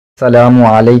আসসালামু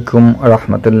আলাইকুম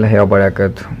রহমতুল্লাহি ওয়া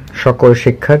বারাকাতুহু। সকল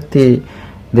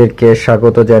শিক্ষার্থীদেরকে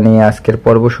স্বাগত জানিয়ে আজকের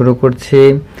পর্ব শুরু করছি।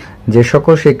 যে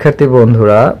সকল শিক্ষার্থী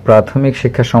বন্ধুরা প্রাথমিক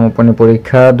শিক্ষা সমাপনী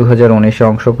পরীক্ষা 2019-এ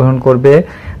অংশগ্রহণ করবে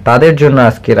তাদের জন্য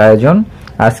আজকের আয়োজন।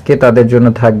 আজকে তাদের জন্য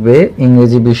থাকবে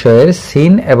ইংরেজি বিষয়ের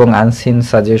সিন এবং আনসিন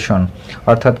সাজেশন,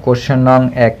 অর্থাৎ কোশ্চেন নং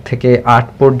 1 থেকে 8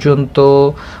 পর্যন্ত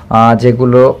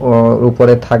যেগুলো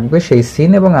উপরে থাকবে সেই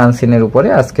সিন এবং আনসিনের উপরে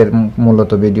আজকের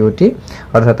মূলত ভিডিওটি।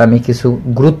 অর্থাৎ আমি কিছু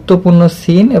গুরুত্বপূর্ণ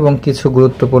সিন এবং কিছু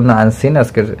গুরুত্বপূর্ণ আনসিন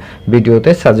আজকের ভিডিওতে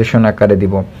সাজেশন আকারে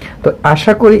দিব। তো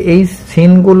আশা করি এই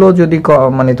সিনগুলো যদি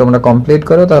তোমরা কমপ্লিট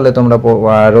করো তাহলে তোমরা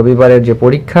রবিবারের যে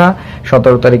পরীক্ষা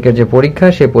 17 তারিখের যে পরীক্ষা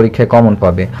সেই পরীক্ষায় কমন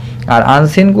পাবে। আর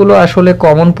আনসিনগুলো আসলে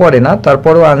কমন পড়ে না,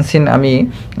 তারপরেও আনসিন আমি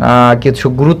কিছু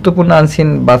গুরুত্বপূর্ণ আনসিন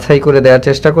বাছাই করে দেওয়ার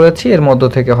চেষ্টা করেছি, এর মধ্য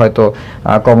থেকে হয়তো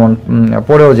কমন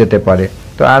পড়েও যেতে পারে।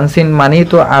 তো আনসিন মানেই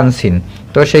তো আনসিন,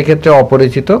 তো সেই ক্ষেত্রে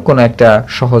অপরিচিত কোনো একটা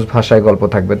সহজ ভাষায় গল্প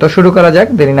থাকবে। তো শুরু করা যাক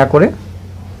দেরি না করে।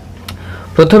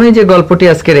 প্রথমেই যে গল্পটি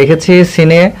আজকে রেখেছি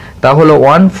সিনে তা হলো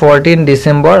 14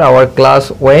 December our class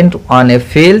went on a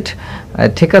field.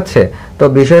 ঠিক আছে, তো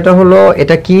বিষয়টা হলো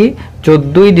এটা কি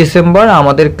 14ই ডিসেম্বর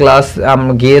আমাদের ক্লাস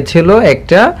গিয়েছিল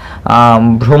একটা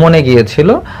ভ্রমণে গিয়েছিল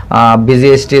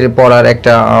বিজিএসটির পড়ার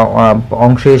একটা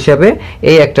অংশ হিসেবে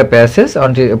এই একটা প্যাসেজ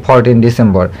 14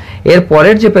 ডিসেম্বর। এর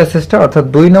পরের যে প্যাসেজটা অর্থাৎ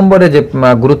 2 নম্বরে যে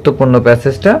গুরুত্বপূর্ণ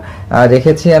প্যাসেজটা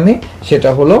রেখেছি আমি সেটা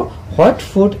হলো what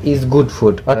food is good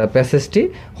food. প্যাসেজটি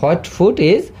what food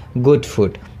is good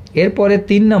food. এরপরে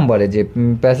 3 নম্বরে যে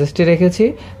প্যাসেজটি রেখেছি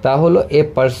তা হলো এ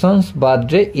persons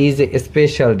birthday is a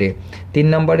special day. 3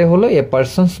 নম্বরে হলো এ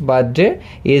persons birthday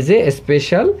is a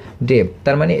special day.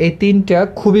 তার মানে এই তিনটা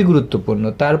খুবই গুরুত্বপূর্ণ।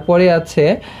 তারপরে আছে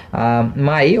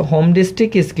my home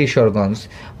district is Kishoreganj.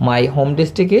 My home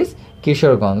district is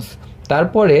Kishoreganj.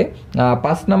 তারপরে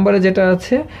 5 নম্বরে যেটা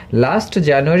আছে last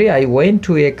January I went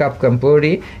to A cup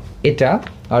কাম্পোরি, এটা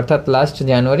অর্থাৎ last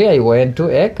January I went to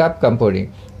A cup কাম্পোরি।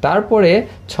 তারপরে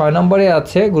 6 নম্বরে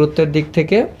আছে গুরুত্বের দিক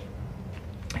থেকে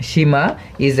সীমা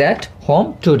ইজ অ্যাট হোম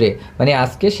টুডে, মানে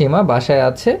আজকে সীমা বাসায়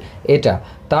আছে এটা।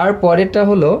 তারপরেটা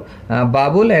হলো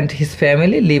Babul and his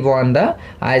family leave on the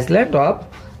island of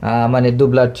মানে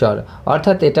দুবলার চর,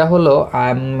 অর্থাৎ এটা হলো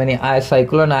মানে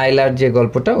সাইক্লোন আইলার যে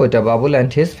গল্পটা ওইটা বাবুল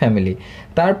অ্যান্ড হিজ ফ্যামিলি।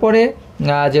 তারপরে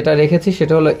যেটা রেখেছি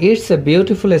সেটা হলো it's a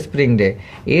beautiful spring day.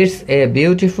 It's a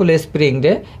beautiful spring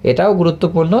day, এটাও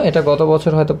গুরুত্বপূর্ণ। এটা গত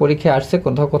বছর হয়তো পরীক্ষায় আসছে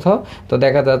কোথাও কোথাও, তো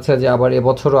দেখা যাচ্ছে যে আবার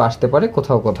এবছরও আসতে পারে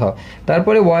কোথাও কোথাও।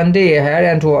 তারপরে one day A hair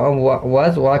and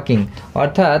was walking,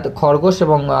 অর্থাৎ খরগোশ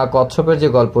এবং কচ্ছপের যে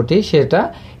গল্পটি সেটা।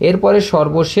 এরপরে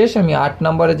সর্বশেষ আমি 8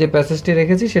 নম্বরে যে প্যাসেজটি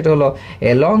রেখেছি সেটা হলো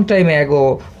a long time ago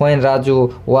when Raju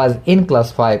was in class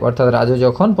 5, অর্থাৎ রাজু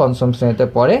যখন 5ম শ্রেণীতে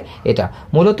পড়ে এটা।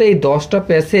 মূলত এই 10টা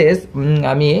প্যাসেজ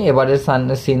আমি এবারের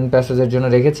সিন প্যাসেজের জন্য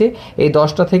রেখেছি। এই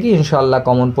 10টা থেকে ইনশাআল্লাহ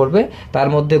কমন পড়বে। তার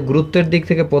মধ্যে গুরুত্বের দিক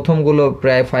থেকে প্রথমগুলো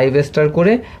প্রায় 5 স্টার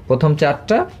করে, প্রথম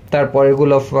 4টা,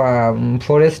 তারপরেগুলো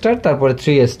 4 স্টার, তারপরে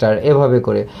 3 স্টার, এভাবে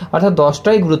করে। অর্থাৎ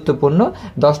 10টাই গুরুত্বপূর্ণ।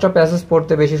 10টা প্যাসেজ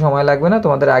পড়তে বেশি সময় লাগবে না,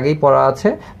 তোমাদের আগেই পড়া আছে,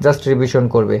 জাস্ট রিভিশন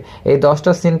করবে। এই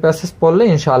 10টা সিন প্যাসেজ পড়লে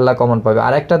ইনশাআল্লাহ কমন পাবে।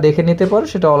 আর একটা দেখে নিতে পারো,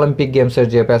 সেটা অলিম্পিক গেমসের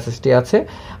যে প্যাসেজটি আছে,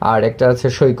 আর একটা আছে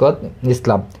সৈকত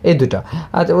ইসলাম, এই দুটা।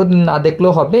 আচ্ছা, ও না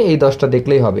দেখলেও হবে, এই 10টা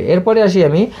দেখলেই হবে। এরপরে আসি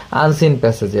আমি আনসিন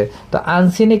প্যাসেজে। তো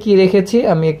আনসিনে কি রেখেছি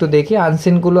আমি একটু দেখি।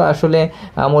 আনসিনগুলো আসলে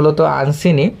মূলত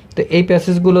আনসিনই। তো এই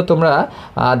প্যাসেজগুলো তোমরা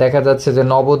দেখা যাচ্ছে যে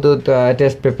নবোদয়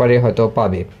টেস্ট পেপারে হয়তো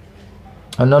পাবে,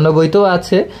 অন্যান্য বইতেও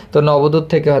আছে, তো নবদূত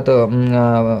থেকে হয়তো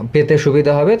পেতে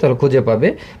সুবিধা হবে, তাহলে খুঁজে পাবে,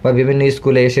 বা বিভিন্ন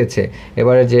স্কুলে এসেছে।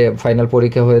 এবারে যে ফাইনাল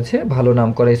পরীক্ষা হয়েছে ভালো নাম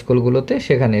করা স্কুলগুলোতে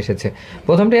সেখানে এসেছে।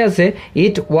 প্রথমটাই আছে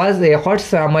ইট ওয়াজ এ hot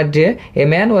summer day a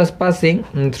man was passing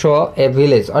through a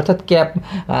village, অর্থাৎ ক্যাপ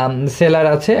সেলার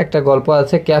আছে, একটা গল্প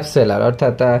আছে ক্যাপ সেলার,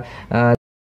 অর্থাৎ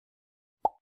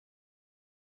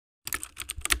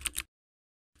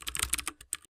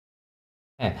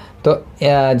হ্যাঁ। তো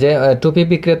যে টুপি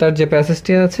বিক্রেতার যে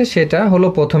প্যাসেজটি আছে সেটা হলো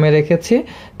প্রথমে রেখেছি।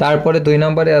 তারপরে 2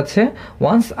 নম্বরে আছে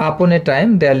once upon A time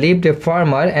there lived a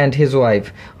farmer and his wife,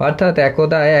 অর্থাৎ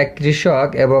একদা এক কৃষক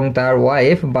এবং তার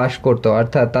ওয়াইফ বাস করত,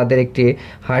 অর্থাৎ তাদের একটি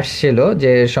হাঁস ছিল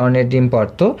যে স্বর্ণের ডিম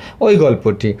পারত, ওই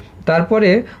গল্পটি। তারপরে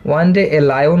one day a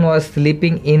lion was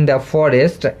sleeping in the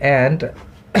forest and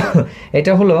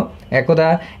এটা হলো একদা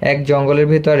এক জঙ্গলের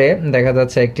ভিতরে দেখা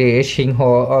যাচ্ছে একটি সিংহ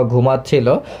ঘুমাচ্ছিল,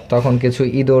 তখন কিছু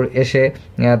ইঁদুর এসে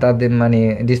তাদের মানে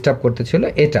ডিস্টার্ব করতেছিল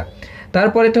এটা।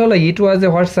 তারপর এটা হলো ইট ওয়াজ এ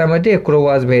hot summer day crow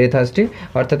was very thirsty,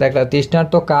 অর্থাৎ একটা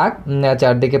তৃষ্ণার্ত কাক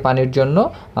চারদিকে পানির জন্য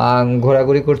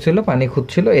ঘোরাঘুরি করছিল, পানি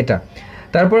খুঁজছিল এটা।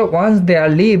 তারপরে once there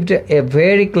lived a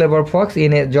very clever Fox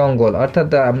in a জঙ্গল, অর্থাৎ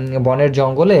বনের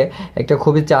জঙ্গলে একটা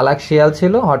খুবই চালাক শিয়াল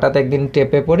ছিল। হঠাৎ একদিন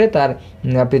টেপে পড়ে তার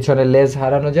পিছনে লেজ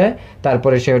হারানো যায়,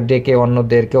 তারপরে সে ডেকে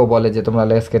অন্যদেরকেও বলে যে তোমরা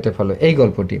লেজ কেটে ফেলো, এই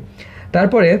গল্পটি।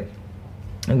 তারপরে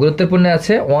গুরুত্বপূর্ণ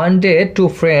আছে one day to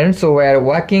friends were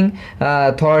walking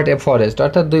through a forest,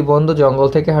 অর্থাৎ দুই বন্ধু জঙ্গল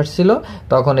থেকে হাঁটছিল,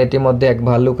 তখন এটির মধ্যে এক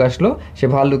ভাল্লুক আসলো, সে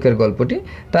ভাল্লুকের গল্পটি।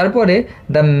 তারপরে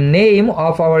the name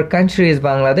of our country is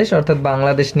Bangladesh, অর্থাৎ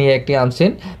বাংলাদেশ নিয়ে একটি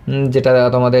আনসিন, যেটা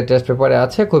তোমাদের টেস্ট পেপারে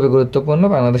আছে, খুবই গুরুত্বপূর্ণ,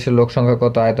 বাংলাদেশের লোক সংখ্যা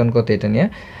কত, আয়তন কত, এটা নিয়ে।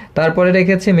 তারপরে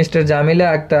রেখেছি mister Jamila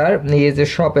Akter is a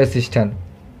shop assistant,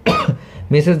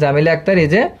 Mrs Jamila Akter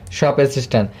is a shop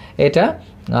assistant, এটা।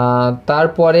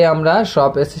 তারপরে আমরা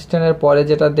শপ অ্যাসিস্ট্যান্টের পরে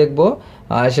যেটা দেখব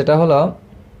সেটা হলো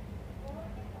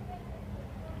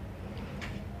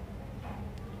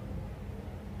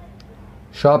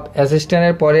শপ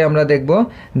অ্যাসিস্ট্যান্টের পরে আমরা দেখব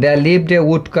the lived a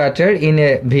would cutter in a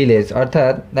village,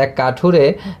 অর্থাৎ এক কাঠুরে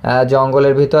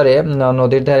জঙ্গলের ভিতরে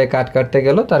নদীর ধারে কাঠ কাটতে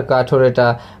গেল, তার কাঠুরেটা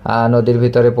নদীর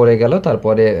ভিতরে পড়ে গেল,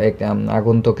 তারপরে এক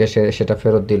আগন্তুক এসে সেটা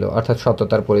ফেরত দিল, অর্থাৎ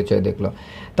সততার পরিচয় দেখলো।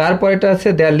 তারপরেটা আছে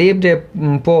the lived a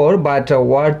poor but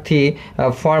worthy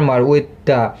farmer with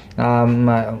the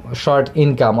short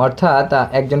income, অর্থাৎ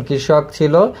একজন কৃষক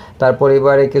ছিল, তার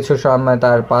পরিবারে কিছু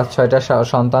তার 5-6টা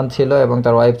সন্তান ছিল এবং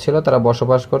তার ওয়াইফ ছিল, তারা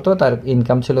বসবাস করতো, তার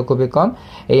ইনকাম ছিল খুবই কম,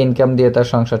 এই ইনকাম দিয়ে তার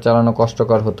সংসার চালানো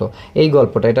কষ্টকর হতো, এই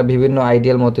গল্পটা। এটা বিভিন্ন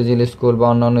আইডিয়াল মতিঝিল স্কুল বা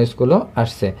অন্যান্য স্কুলও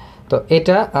আসছে, তো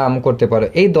এটা করতে পারো।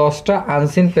 এই 10টা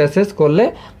আনসিন প্যাসেজ করলে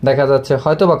দেখা যাচ্ছে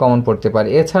হয়তো বা কমন পড়তে পারে।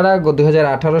 এছাড়া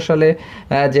 2018 সালে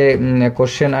যে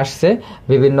কোশ্চেন আসছে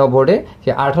বিভিন্ন বোর্ডে,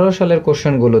 যে 18 সালের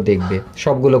কোশ্চেনগুলো দেখবে,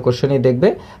 সবগুলো কোশ্চেনই দেখবে,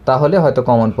 তাহলে হয়তো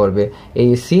কমন পড়বে। এই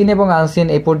সিন এবং আনসিন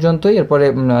এই পর্যন্তই। এরপরে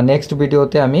নেক্সট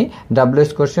ভিডিওতে আমি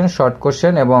WS কোশ্চেন, শর্ট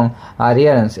কোশ্চেন এবং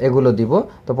রিয়ারেন্স এগুলো দিব।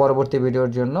 তো পরবর্তী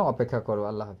ভিডিওর জন্য অপেক্ষা করো।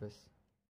 আল্লাহ হাফেজ।